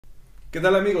¿Qué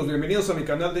tal amigos? Bienvenidos a mi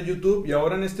canal de YouTube y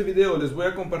ahora en este video les voy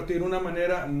a compartir una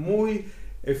manera muy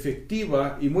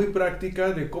efectiva y muy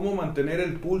práctica de cómo mantener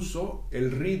el pulso,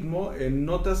 el ritmo en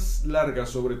notas largas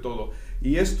sobre todo.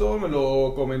 Y esto me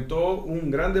lo comentó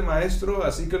un grande maestro,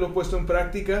 así que lo he puesto en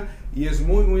práctica y es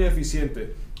muy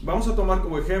eficiente. Vamos a tomar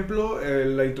como ejemplo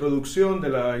la introducción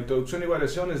y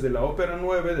variaciones de la ópera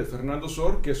 9 de Fernando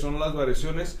Sor, que son las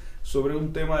variaciones sobre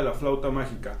un tema de la flauta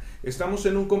mágica. Estamos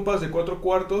en un compás de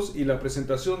 4/4 y la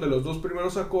presentación de los dos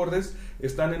primeros acordes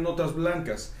están en notas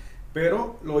blancas.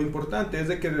 Pero lo importante es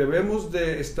de que debemos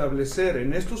de establecer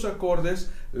en estos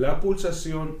acordes la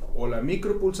pulsación o la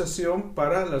micropulsación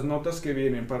para las notas que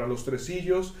vienen, para los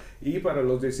tresillos y para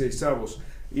los dieciseisavos.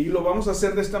 Y lo vamos a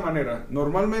hacer de esta manera.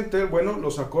 Normalmente, bueno,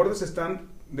 los acordes están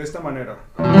de esta manera.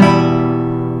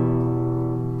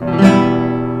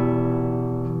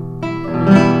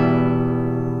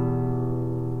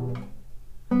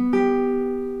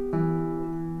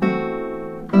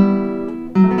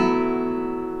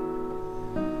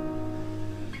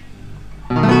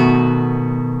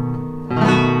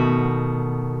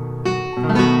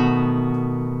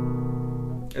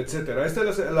 Etcétera. Esta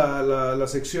es la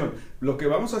sección. Lo que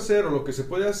vamos a hacer o lo que se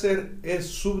puede hacer es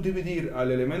subdividir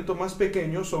al elemento más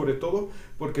pequeño, sobre todo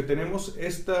porque tenemos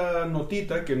esta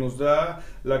notita que nos da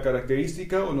la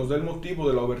característica o nos da el motivo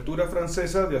de la obertura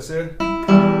francesa de hacer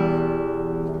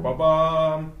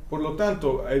papá. Por lo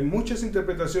tanto, hay muchas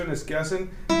interpretaciones que hacen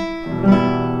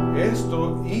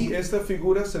esto y esta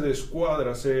figura se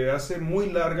descuadra, se hace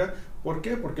muy larga. ¿Por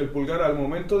qué? Porque el pulgar al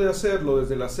momento de hacerlo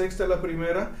desde la sexta a la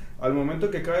primera, al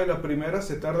momento que cae la primera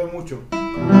se tarda mucho.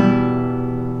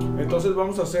 Entonces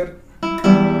vamos a hacer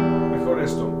mejor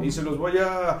esto y se los voy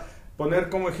a poner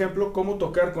como ejemplo cómo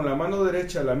tocar con la mano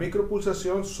derecha la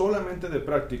micropulsación solamente de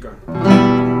práctica.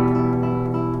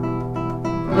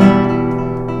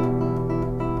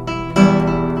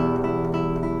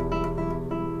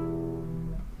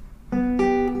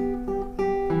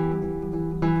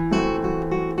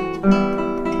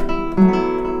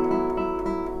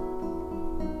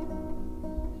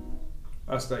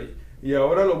 Hasta ahí. Y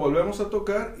ahora lo volvemos a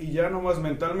tocar y ya nomás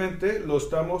mentalmente lo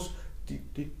estamos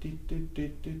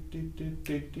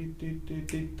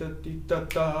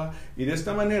y de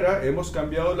esta manera hemos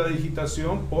cambiado la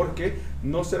digitación porque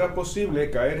no será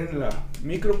posible caer en la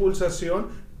micropulsación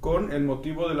con el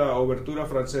motivo de la obertura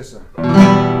francesa.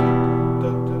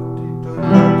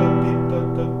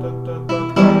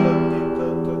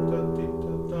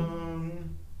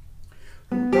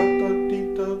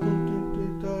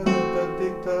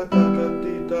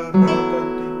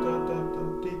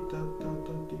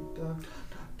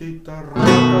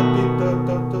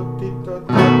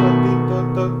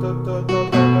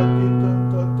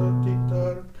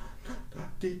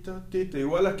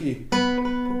 Igual aquí.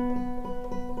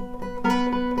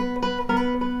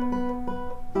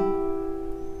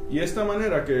 Y esta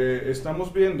manera que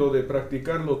estamos viendo de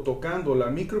practicarlo tocando la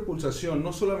micropulsación,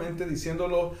 no solamente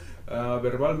diciéndolo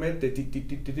verbalmente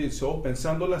o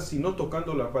pensándola, sino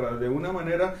tocándola para de una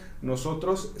manera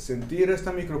nosotros sentir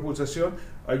esta micropulsación,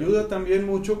 ayuda también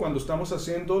mucho cuando estamos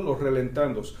haciendo los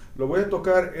relentandos. Lo voy a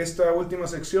tocar esta última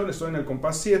sección, estoy en el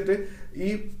compás 7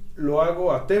 y lo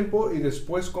hago a tempo y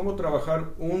después cómo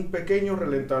trabajar un pequeño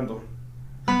relentando.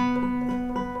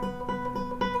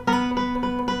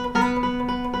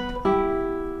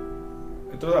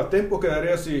 Entonces a tempo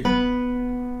quedaría así.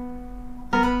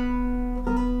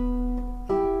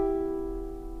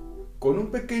 Con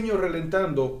un pequeño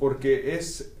relentando, porque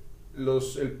es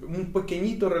un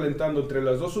pequeñito relentando entre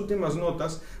las dos últimas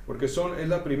notas, porque es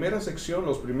la primera sección,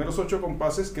 los primeros 8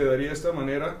 compases, quedaría de esta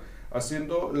manera,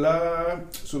 haciendo la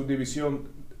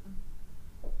subdivisión.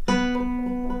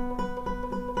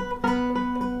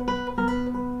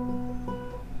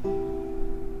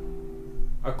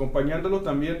 Acompañándolo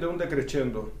también de un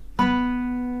decreciendo.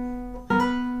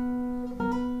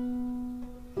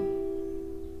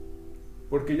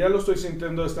 Porque ya lo estoy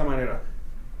sintiendo de esta manera.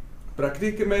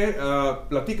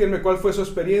 Platíquenme cuál fue su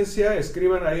experiencia,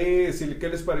 escriban ahí qué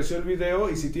les pareció el video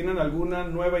y si tienen alguna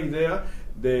nueva idea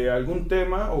de algún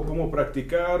tema o cómo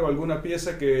practicar o alguna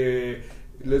pieza que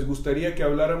les gustaría que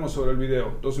habláramos sobre el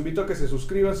video. Los invito a que se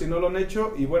suscriban si no lo han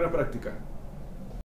hecho y buena práctica.